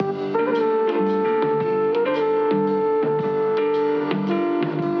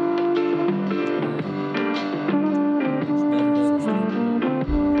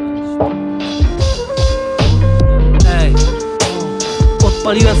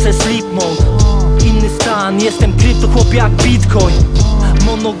Odpaliłem se Sleepmode, inny stan, jestem krypto chłop jak Bitcoin.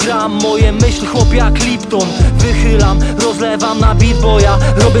 Monogram, moje myśli chłop jak Lipton. Wychylam, rozlewam na beatboya.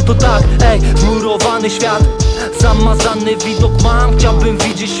 Robię to tak, wmurowany świat. Zamazany widok mam, chciałbym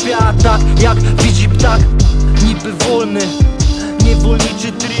widzieć świat tak jak widzi ptak. Niby wolny,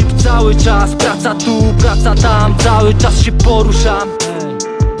 niewolniczy tryb cały czas. Praca tu, praca tam, cały czas się poruszam.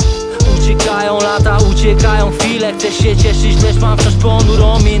 Uciekają lata, uciekają chwile. Chcę się cieszyć, lecz mam wciąż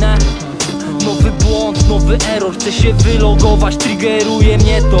ponurą minę. Nowy błąd, nowy error, chcę się wylogować, triggeruje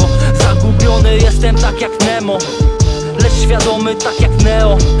mnie to. Zagubiony jestem tak jak Nemo, lecz świadomy tak jak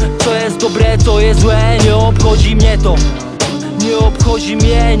Neo. Co jest dobre, co jest złe, nie obchodzi mnie to. Nie obchodzi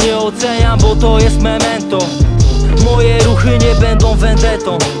mnie, nie oceniam, bo to jest memento. Moje ruchy nie będą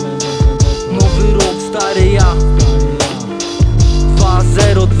vendetą. Nowy rok, stary ja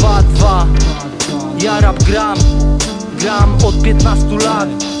 2022. Ja rap gram od 15 lat.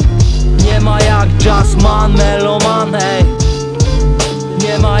 Nie ma jak jazzman, meloman, ej.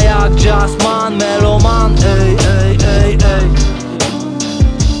 Nie ma jak jazzman, meloman, ej, ej, ej, ej.